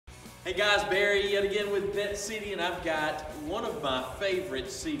Hey guys, Barry yet again with Vette City, and I've got one of my favorite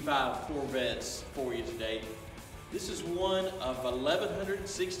C5 Corvettes for you today. This is one of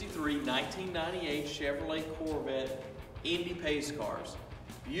 1163 1998 Chevrolet Corvette Indy Pace cars.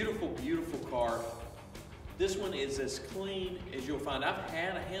 Beautiful, beautiful car. This one is as clean as you'll find. I've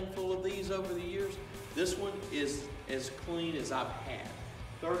had a handful of these over the years. This one is as clean as I've had.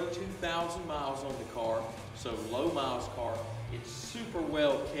 32,000 miles on the car, so low miles car. It's super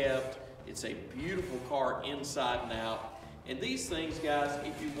well kept. It's a beautiful car inside and out. And these things, guys,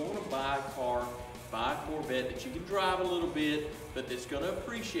 if you want to buy a car, buy a Corvette that you can drive a little bit, but that's going to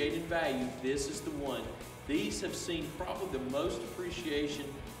appreciate in value, this is the one. These have seen probably the most appreciation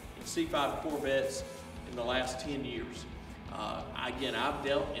in C5 Corvettes in the last 10 years. Again, I've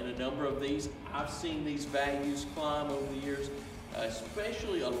dealt in a number of these. I've seen these values climb over the years,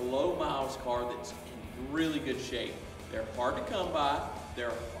 especially a low miles car that's in really good shape. They're hard to come by.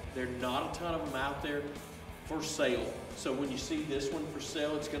 There are not a ton of them out there for sale. So when you see this one for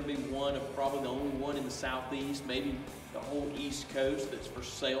sale, it's going to be one of probably the only one in the Southeast, maybe the whole East Coast that's for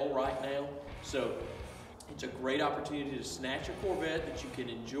sale right now. So it's a great opportunity to snatch a Corvette that you can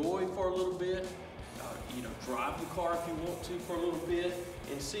enjoy for a little bit, drive the car if you want to for a little bit,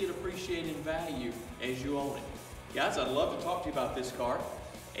 and see it appreciate in value as you own it. Guys, I'd love to talk to you about this car.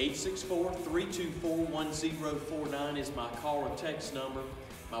 864-324-1049 is my call or text number.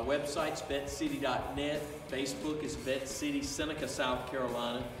 My website's vettecity.net. Facebook is Vette City, Seneca, South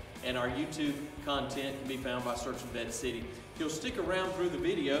Carolina. And our YouTube content can be found by searching Vette City. If you'll stick around through the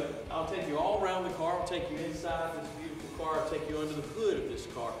video, I'll take you all around the car. I'll take you inside this beautiful car. I'll take you under the hood of this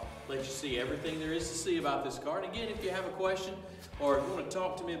car. Let you see everything there is to see about this car. And again, if you have a question or if you want to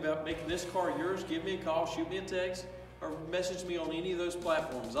talk to me about making this car yours, give me a call, shoot me a text, or message me on any of those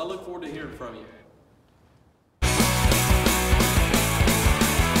platforms. I look forward to hearing from you.